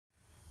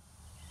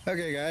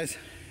Okay guys,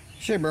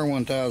 Shaper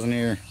 1000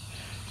 here.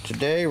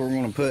 Today we're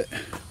going to put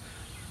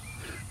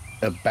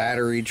a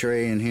battery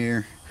tray in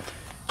here.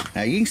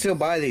 Now you can still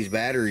buy these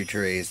battery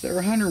trays. They're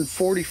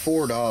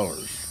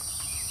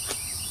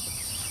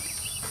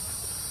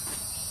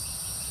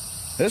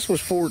 $144. This was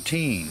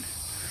 $14.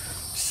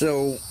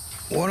 So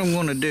what I'm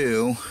going to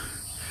do,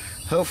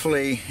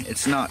 hopefully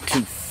it's not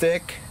too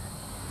thick.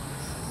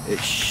 It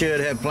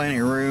should have plenty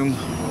of room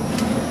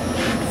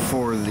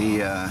for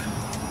the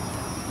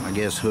I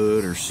guess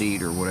hood or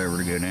seat or whatever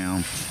to go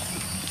down.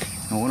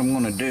 And what I'm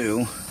going to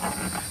do,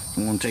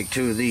 I'm going to take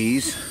two of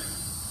these.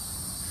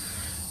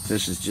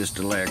 This is just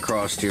to lay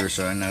across here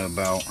so I know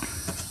about.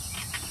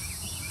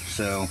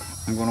 So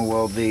I'm going to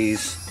weld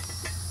these.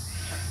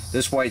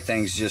 This white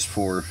thing's just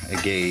for a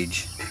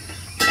gauge,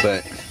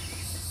 but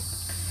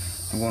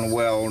I'm going to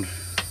weld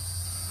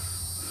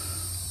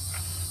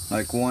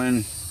like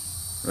one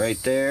right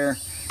there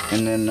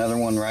and then another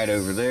one right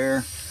over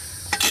there,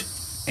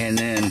 and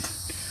then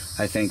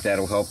I think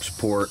that'll help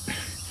support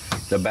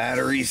the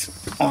batteries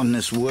on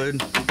this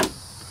wood.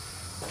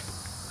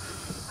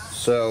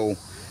 So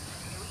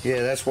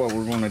yeah, that's what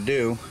we're going to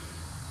do.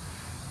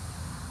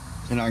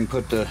 And I can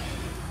put that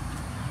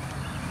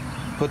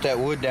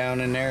wood down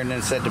in there and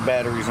then set the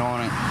batteries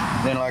on it.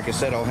 Then like I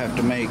said, I'll have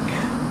to make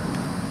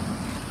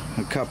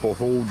a couple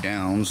hold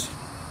downs.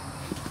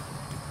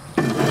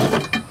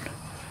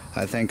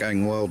 I think I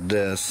can weld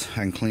this.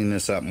 I can clean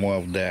this up and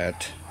weld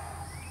that.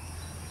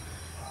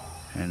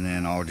 And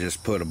then I'll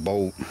just put a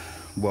bolt,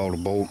 weld a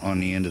bolt on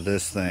the end of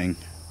this thing,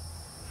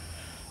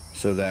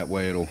 so that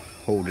way it'll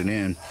hold it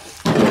in.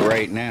 But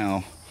right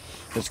now,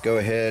 let's go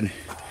ahead,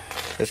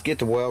 let's get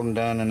the welding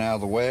done and out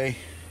of the way,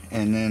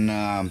 and then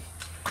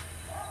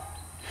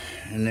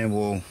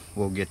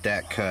we'll get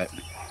that cut.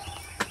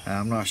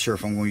 I'm not sure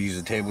if I'm going to use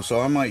a table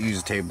saw. I might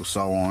use a table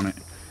saw on it.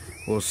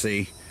 We'll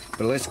see.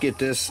 But let's get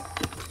this.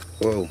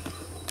 Whoa.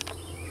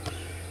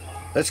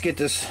 Let's get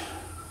those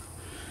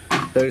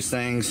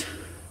things.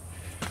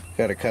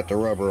 Got to cut the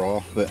rubber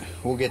off, but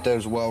we'll get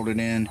those welded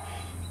in,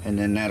 and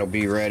then that'll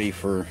be ready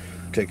to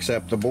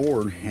accept the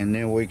board, and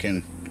then we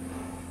can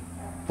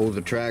pull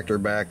the tractor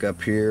back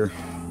up here,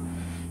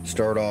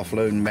 start off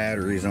loading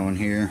batteries on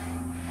here.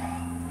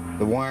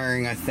 The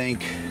wiring, I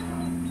think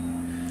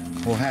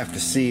we'll have to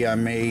see. I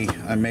may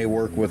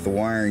work with the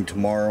wiring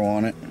tomorrow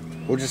on it.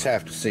 We'll just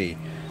have to see.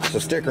 So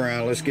stick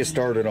around, let's get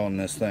started on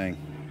this thing.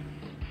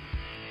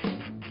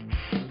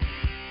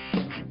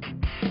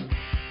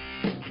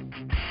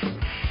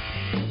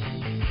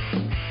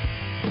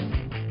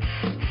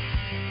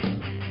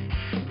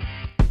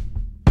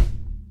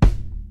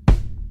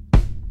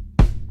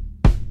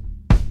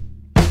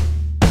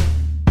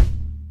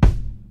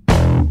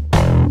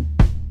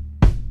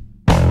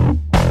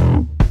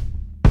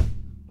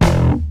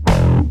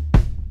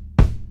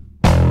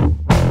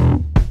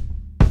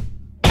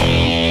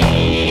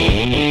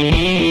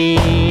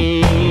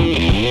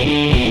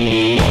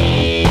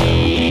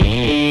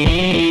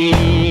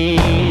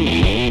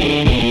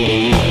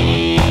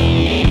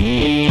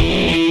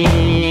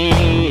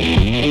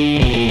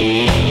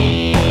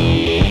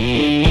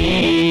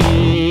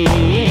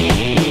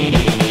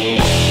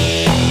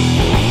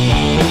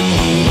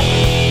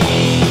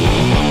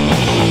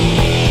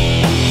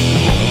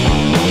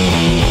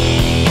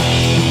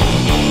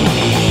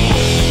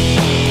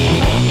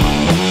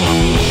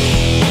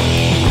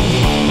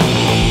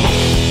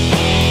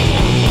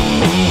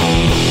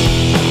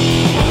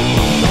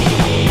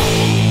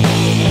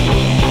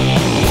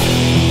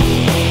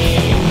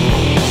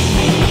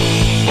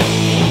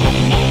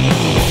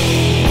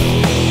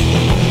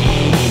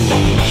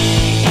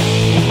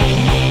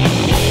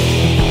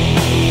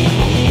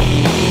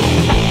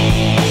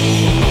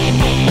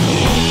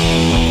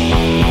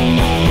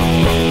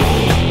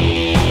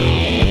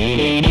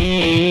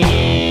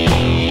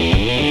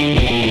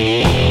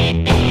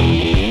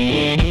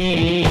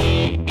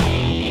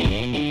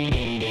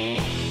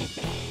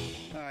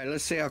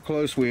 Let's see how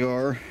close we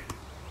are.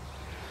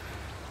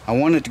 I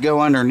want it to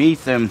go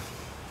underneath them.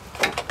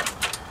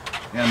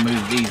 Gotta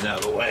move these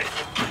out of the way.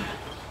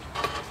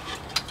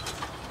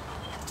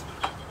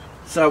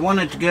 So I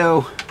want it to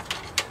go,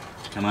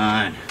 come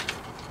on.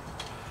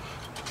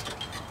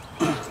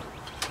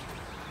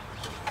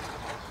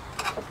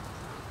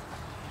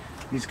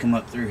 These come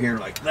up through here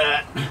like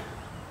that.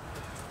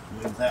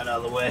 Move that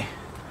out of the way.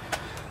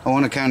 I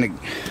want to kind of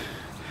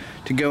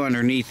go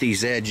underneath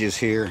these edges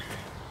here.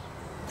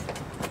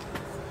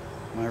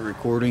 Am I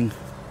recording?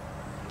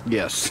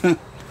 Yes.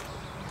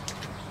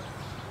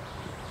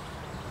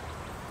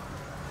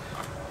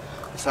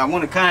 So I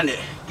want to kind of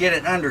get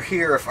it under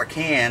here if I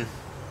can.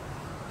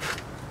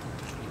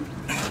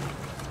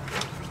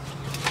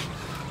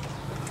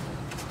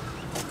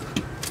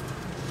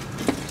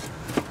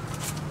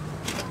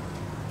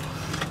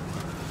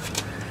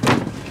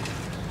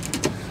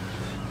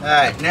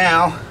 Alright,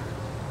 now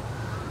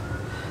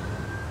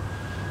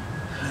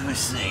let me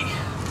see.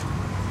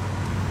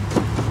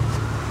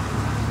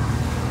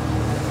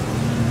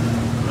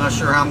 Not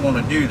sure how I'm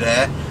going to do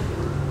that.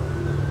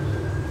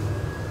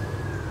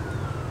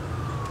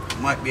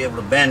 Might be able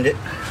to bend it.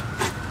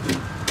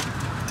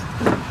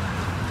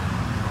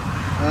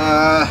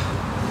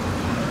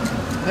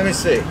 Let me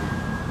see.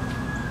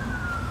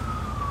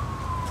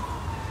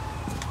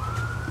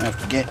 I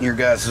have to get in your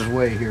guys'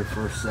 way here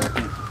for a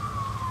second.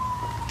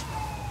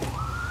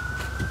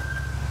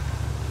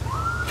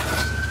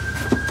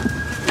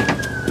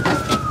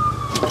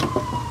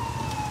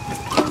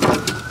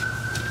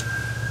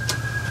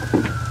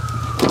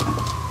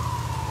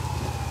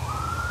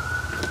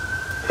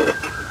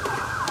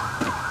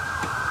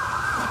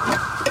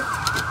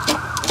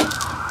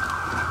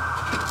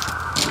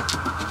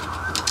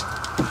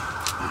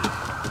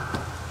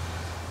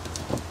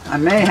 I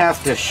may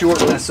have to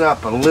shorten this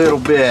up a little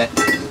bit.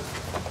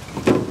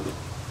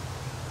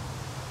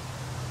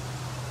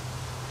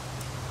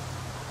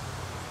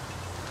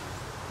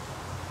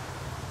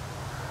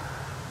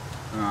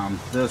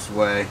 This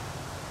way.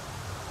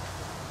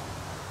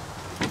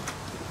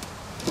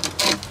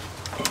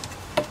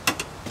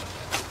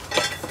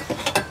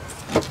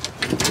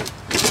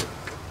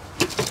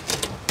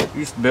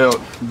 Used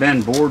to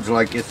bend boards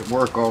like this at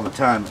work all the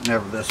time, but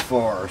never this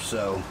far,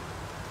 so.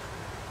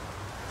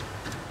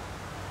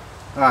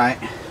 Alright,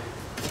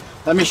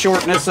 let me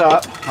shorten this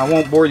up. I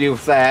won't bore you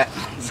with that.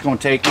 It's going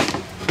to take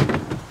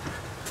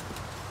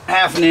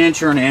half an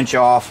inch or an inch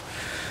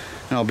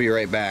off, and I'll be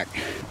right back.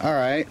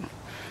 Alright,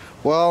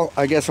 well,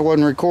 I guess I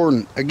wasn't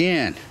recording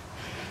again,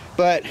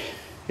 but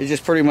it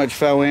just pretty much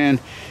fell in,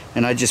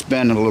 and I just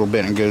bend it a little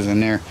bit and it goes in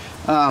there.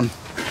 It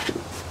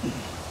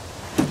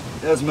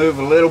does move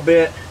a little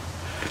bit,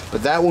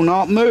 but that will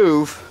not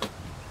move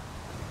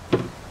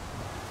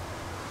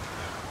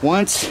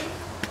once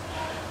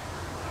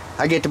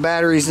I get the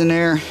batteries in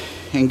there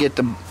and get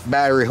the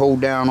battery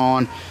hold down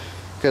on,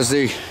 because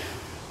the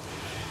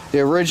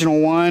original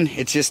one,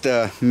 it's just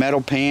a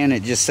metal pan.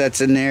 It just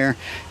sets in there,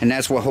 and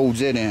that's what holds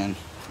it in,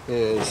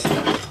 is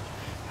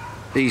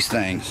these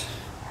things.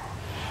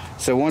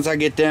 So once I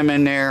get them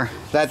in there,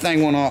 that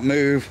thing will not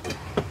move,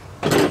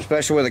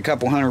 especially with a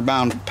couple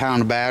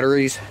 £100 of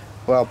batteries.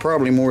 Well,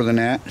 probably more than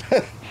that.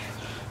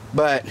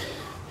 But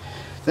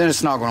then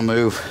it's not going to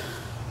move.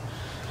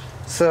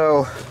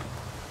 So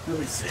let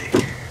me see.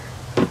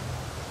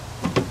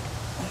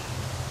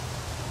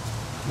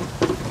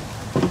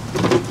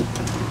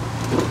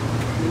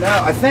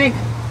 Now I think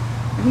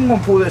I'm going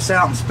to pull this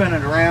out and spin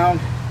it around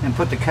and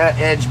put the cut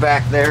edge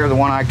back there, the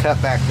one I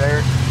cut back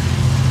there.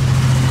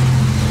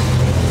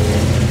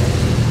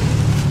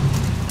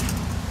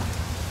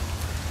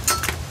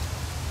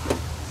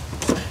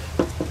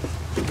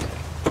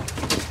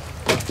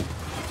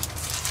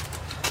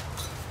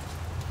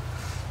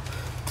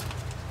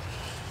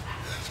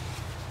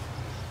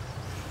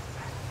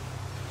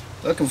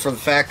 Looking for the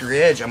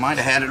factory edge. I might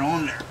have had it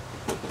on there.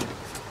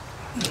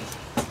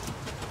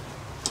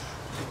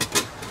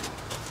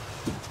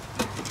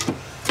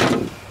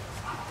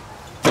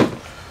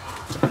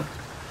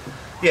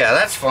 Yeah,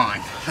 that's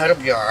fine. That'll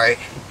be alright.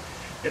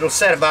 It'll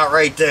set about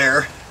right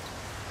there.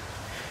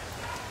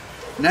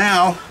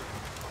 Now,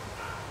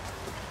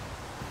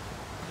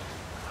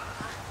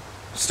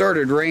 it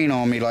started to rain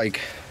on me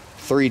like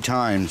 3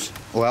 times.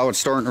 Well, it's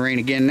starting to rain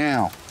again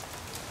now.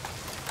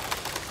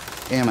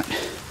 Damn it.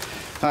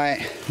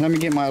 Alright, let me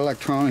get my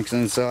electronics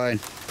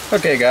inside.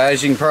 Okay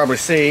guys, you can probably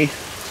see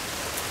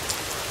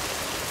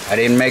I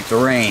didn't make the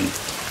rain.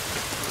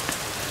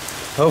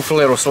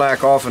 Hopefully it'll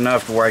slack off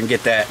enough to where I can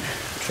get that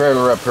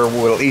trailer up here.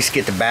 We'll at least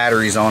get the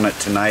batteries on it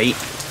tonight,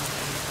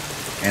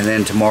 and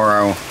then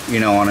tomorrow, you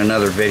know, on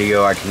another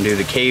video I can do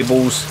the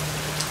cables.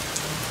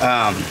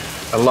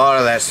 A lot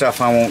of that stuff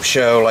I won't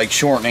show, like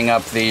shortening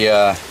up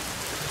the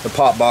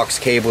pop box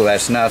cable.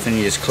 That's nothing.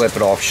 You just clip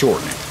it off,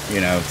 shorten it.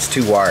 You know, it's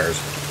 2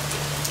 wires.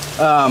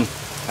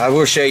 I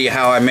will show you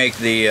how I make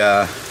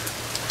the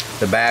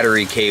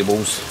battery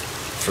cables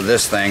for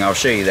this thing. I'll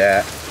show you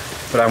that,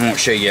 but I won't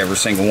show you every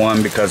single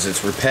one because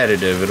it's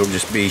repetitive. It'll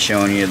just be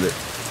showing you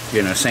that,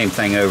 you know, same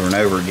thing over and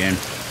over again.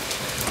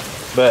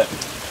 But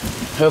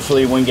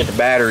hopefully we can get the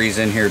batteries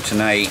in here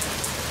tonight,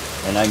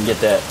 and I can get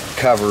that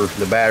cover,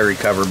 the battery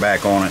cover,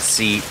 back on its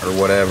seat or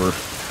whatever.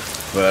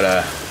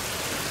 But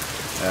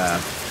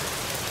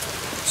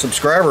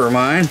subscriber of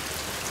mine,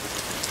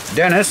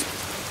 Dennis.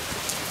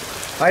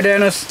 Hi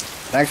Dennis.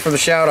 Thanks for the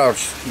shout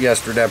outs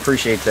yesterday. I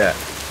appreciate that.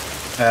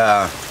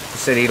 He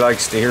said he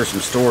likes to hear some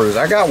stories.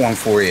 I got one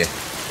for you.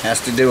 Has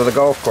to do with a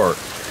golf cart.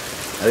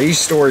 Now, these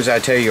stories I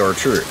tell you are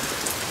true.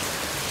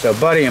 So a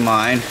buddy of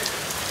mine,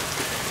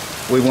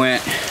 we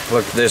went,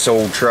 looked at this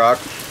old truck.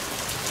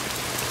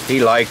 He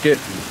liked it.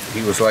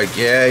 He was like,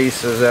 yeah, he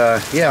says,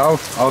 yeah,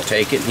 I'll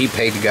take it. And he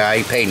paid the guy,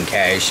 he paid in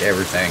cash,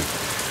 everything.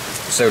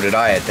 So did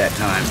I at that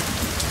time.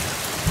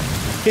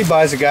 He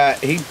buys a guy,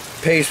 he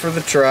pays for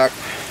the truck.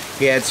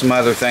 He had some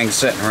other things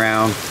sitting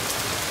around.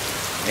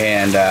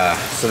 And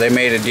so they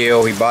made a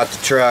deal. He bought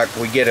the truck,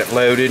 we get it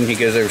loaded, and he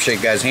goes over to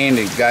shake the guy's hand.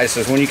 The guy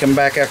says, when you come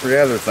back after the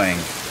other thing?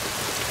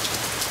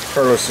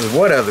 Carlos says,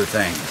 what other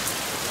thing?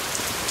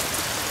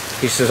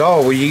 He says,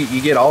 oh, well,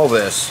 you get all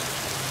this.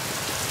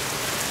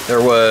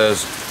 There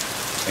was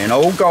an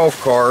old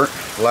golf cart,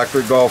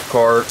 electric golf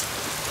cart,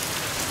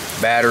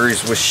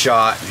 batteries was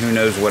shot, who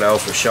knows what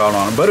else was shot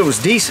on it, but it was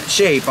decent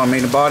shape. I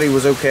mean, the body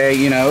was okay,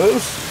 you know, it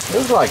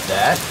was like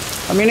that.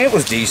 I mean, it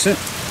was decent.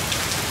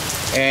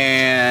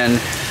 And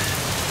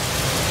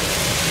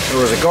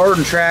there was a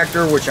garden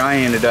tractor, which I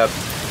ended up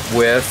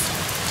with.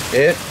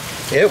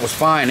 It was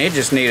fine, it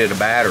just needed a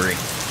battery.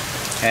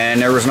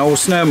 And there was an old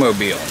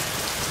snowmobile.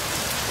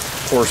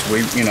 Of course,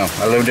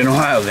 I lived in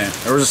Ohio then.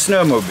 There was a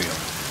snowmobile.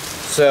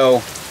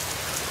 So,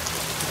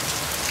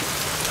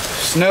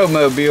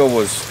 snowmobile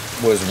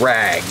was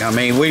ragged. I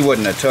mean, we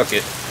wouldn't have took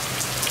it.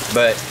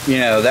 But, you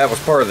know, that was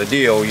part of the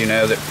deal, you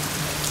know, that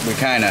we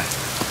kind of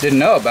didn't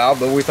know about.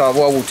 But we thought,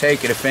 well, we'll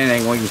take it if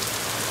anything. We can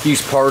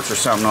use parts or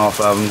something off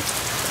of them.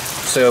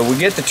 So we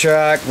get the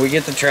truck, we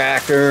get the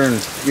tractor,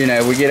 and, you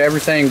know, we get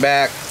everything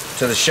back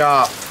to the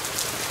shop.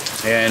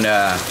 And,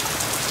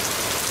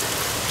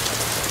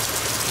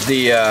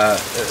 the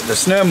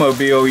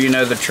snowmobile, you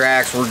know, the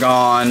tracks were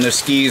gone, the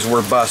skis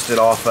were busted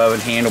off of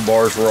it,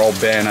 handlebars were all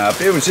bent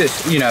up. It was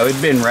just, you know,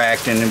 it'd been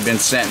wrecked and had been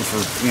sitting for,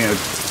 you know,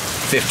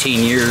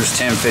 15 years,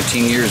 10,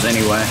 15 years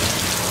anyway.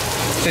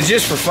 So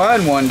just for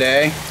fun one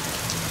day,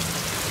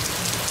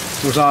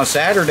 it was on a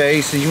Saturday,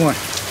 he said, you want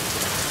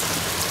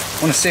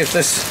to see if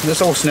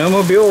this old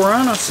snowmobile will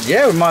run? I said,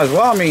 yeah, we might as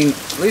well. I mean,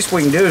 at least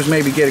we can do is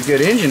maybe get a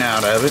good engine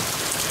out of it.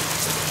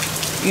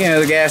 You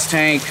know, the gas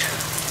tank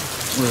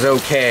was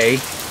okay.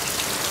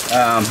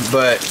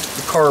 But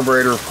the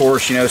carburetor, of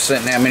course, you know,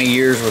 sitting that many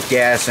years with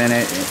gas in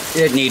it,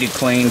 it needed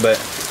clean. But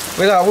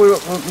we thought,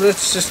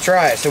 let's just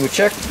try it. So we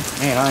checked.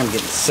 Man, I'm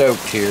getting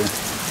soaked here.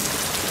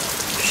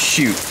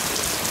 Shoot.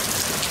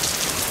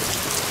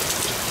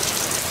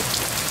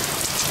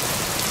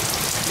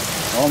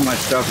 All my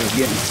stuff is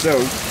getting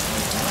soaked.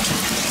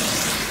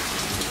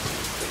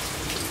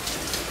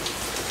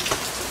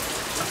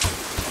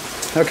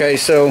 Okay,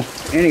 so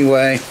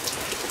anyway,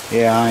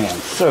 yeah, I am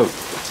soaked.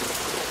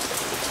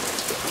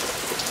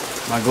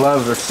 My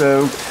gloves are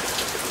soaked,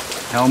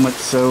 helmet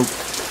soaked.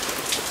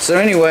 So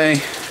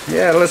anyway,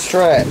 yeah, let's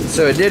try it.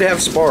 So it did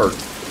have spark.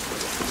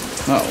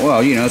 Oh,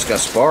 well, you know, it's got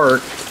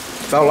spark.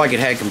 Felt like it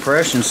had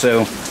compression,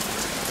 so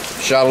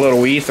shot a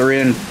little ether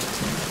in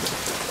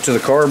to the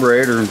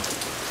carburetor and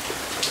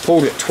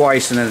pulled it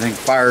twice, and I think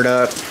fired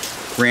up,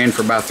 ran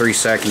for about 3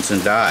 seconds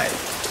and died.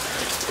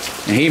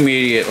 And he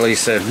immediately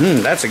said,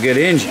 that's a good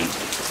engine.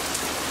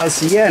 I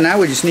said, yeah, now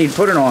we just need to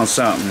put it on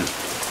something.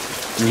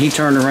 And he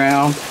turned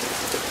around,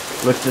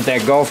 looked at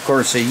that golf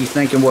cart and said, you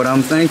thinking what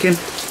I'm thinking?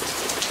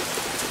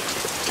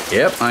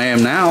 Yep, I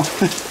am now.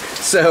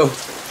 So,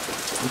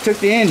 we took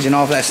the engine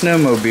off that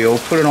snowmobile,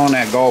 put it on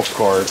that golf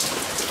cart.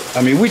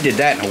 I mean, we did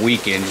that in a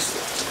weekend,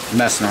 just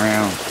messing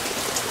around.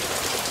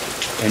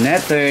 And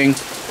that thing,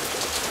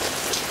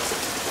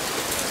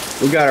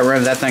 we got it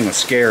running, that thing was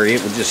scary.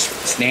 It would just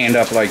stand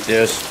up like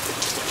this.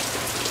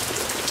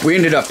 We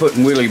ended up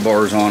putting wheelie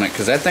bars on it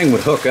because that thing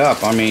would hook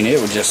up. I mean,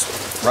 it would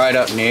just right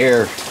up in the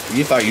air.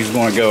 You thought you was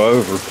going to go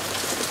over.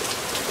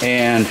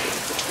 And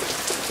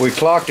we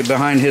clocked it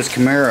behind his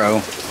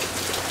Camaro,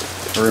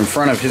 or in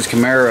front of his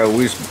Camaro.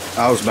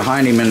 I was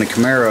behind him in the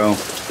Camaro.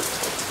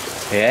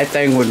 Yeah, that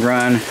thing would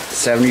run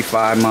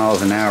 75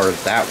 miles an hour.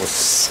 That was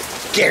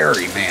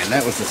scary, man.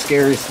 That was the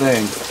scariest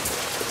thing.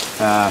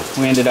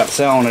 We ended up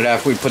selling it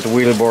after we put the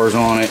wheelie bars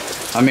on it.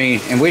 I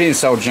mean, and we didn't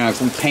sell junk.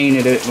 We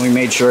painted it and we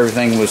made sure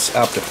everything was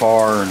up to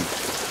par.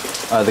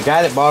 And the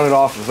guy that bought it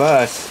off of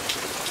us,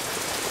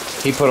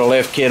 he put a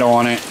lift kit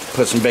on it,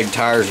 put some big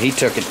tires. He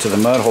took it to the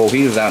mud hole.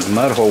 He was out in the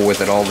mud hole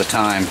with it all the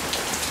time.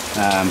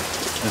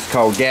 It's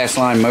called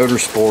Gasline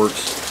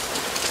Motorsports.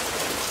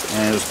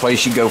 And it was a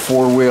place you go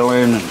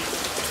four-wheeling and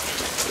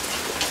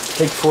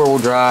take four-wheel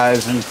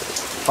drives and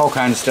all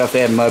kinds of stuff.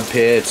 They had mud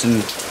pits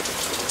and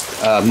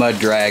mud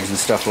drags and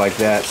stuff like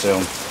that.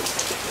 So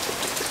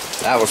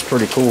that was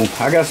pretty cool.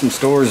 I got some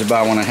stories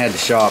about when I had the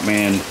shop,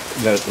 man.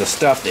 The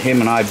stuff that him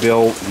and I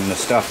built and the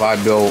stuff I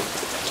built.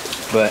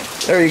 But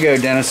there you go,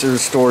 Dennis. There's a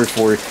story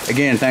for you.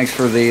 Again, thanks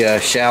for the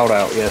shout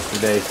out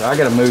yesterday. So I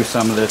got to move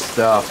some of this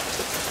stuff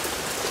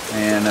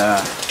and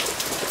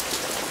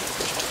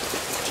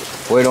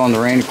wait on the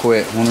rain to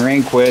quit. When the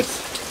rain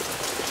quits,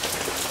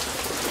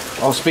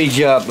 I'll speed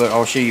you up, but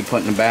I'll show you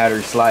putting the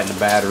batteries, sliding the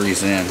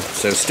batteries in.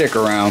 So stick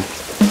around.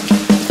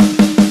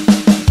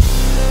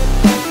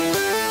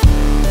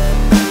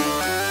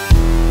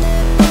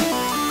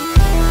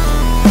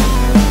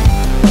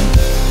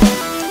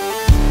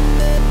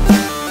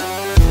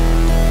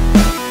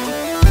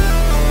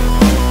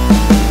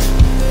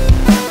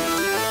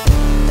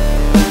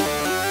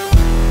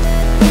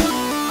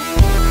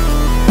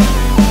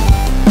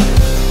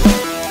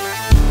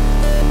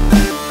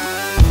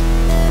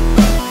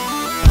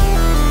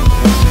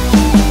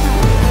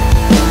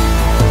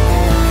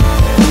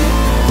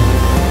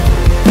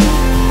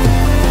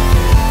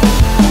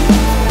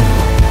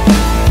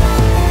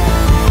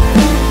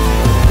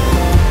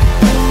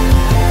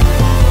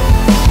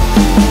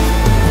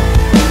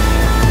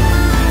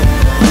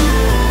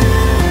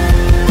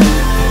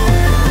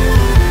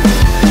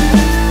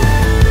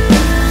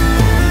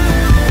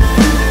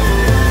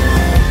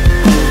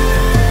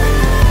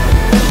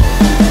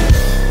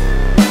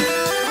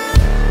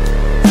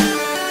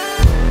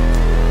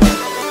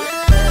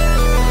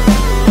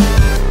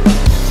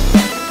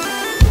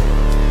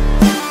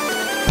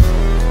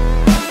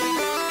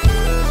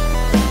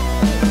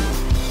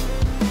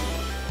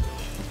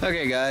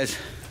 Okay guys,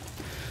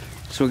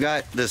 so we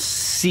got the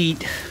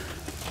seat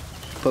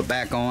put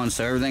back on,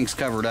 so everything's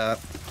covered up.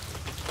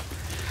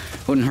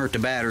 Wouldn't hurt the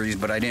batteries,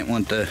 but I didn't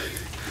want the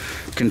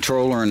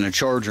controller and the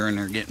charger in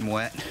there getting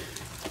wet.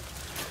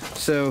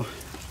 So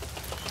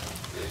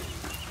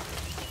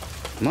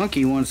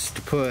Monkey wants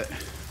to put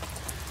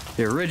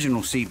the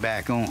original seat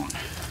back on.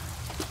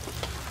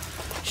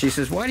 She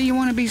says, why do you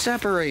want to be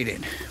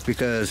separated?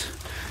 Because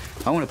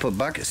I want to put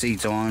bucket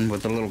seats on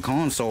with a little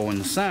console in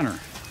the center.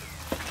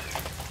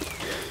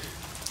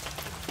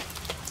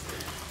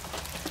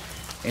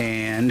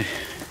 And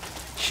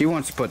she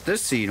wants to put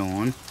this seat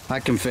on. I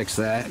can fix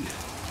that.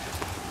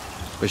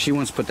 But she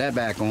wants to put that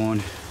back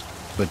on.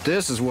 But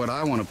this is what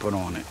I want to put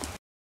on it.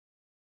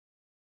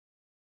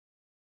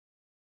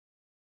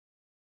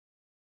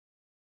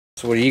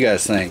 So what do you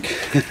guys think?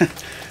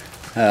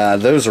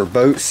 Those are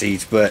boat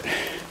seats, but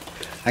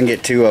I can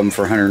get 2 of them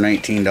for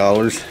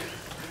 $119.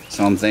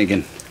 So I'm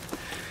thinking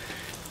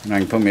I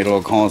can put me a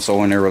little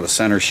console in there with a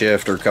center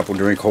shift or a couple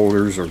drink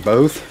holders or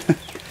both.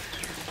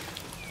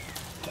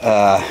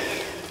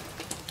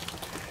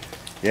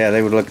 Yeah,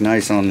 they would look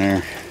nice on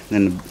there.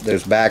 Then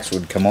those backs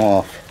would come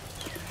off.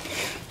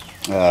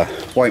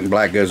 White and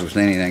black goes with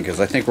anything, because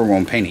I think we're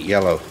going to paint it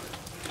yellow.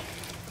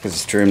 Because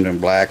it's trimmed in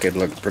black, it'd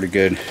look pretty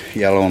good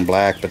yellow and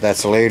black, but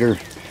that's later.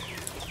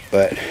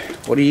 But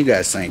what do you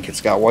guys think? It's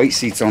got white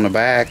seats on the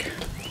back.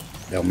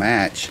 They'll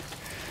match.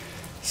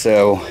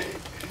 So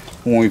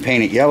when we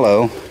paint it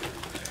yellow,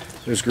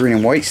 those green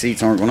and white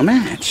seats aren't going to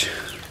match.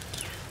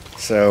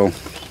 So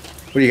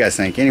what do you guys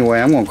think? Anyway,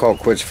 I'm going to call it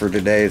quits for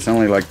today. It's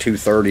only like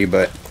 2:30,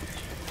 but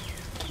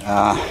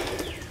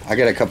I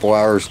got a couple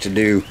hours to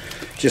do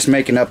just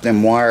making up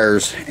them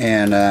wires.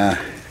 And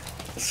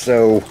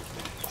so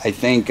I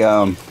think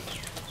once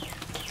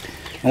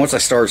I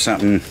start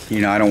something,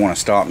 you know, I don't want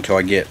to stop until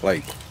I get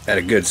like at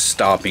a good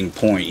stopping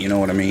point, you know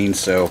what I mean?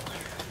 So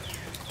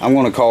I'm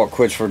going to call it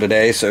quits for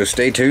today. So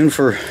stay tuned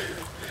for,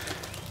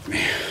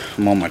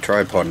 I'm on my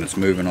tripod and it's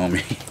moving on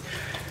me.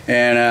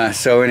 And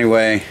so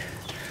anyway,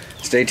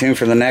 stay tuned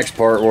for the next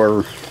part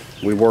where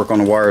we work on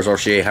the wires. I'll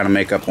show you how to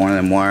make up one of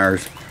them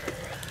wires.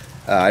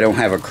 I don't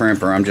have a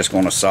crimper. I'm just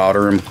going to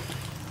solder them.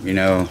 You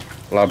know,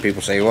 a lot of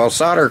people say, well,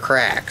 solder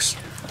cracks.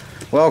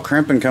 Well,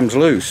 crimping comes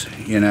loose,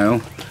 you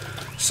know.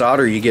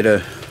 Solder, you get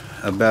a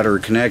better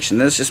connection.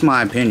 This is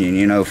my opinion,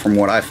 you know, from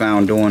what I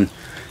found doing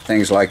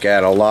things like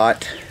that a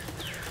lot.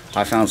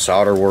 I found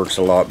solder works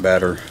a lot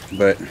better.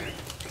 But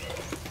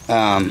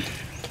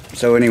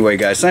so anyway,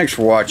 guys, thanks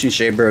for watching.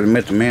 Shea Bear, the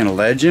Myth, the Man, a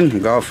Legend. I'm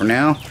gone for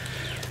now.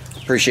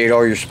 Appreciate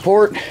all your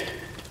support.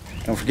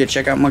 Don't forget to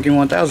check out Monkey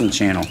 1000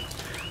 channel.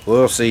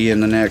 We'll see you in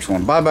the next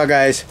one. Bye bye,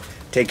 guys.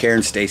 Take care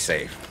and stay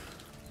safe.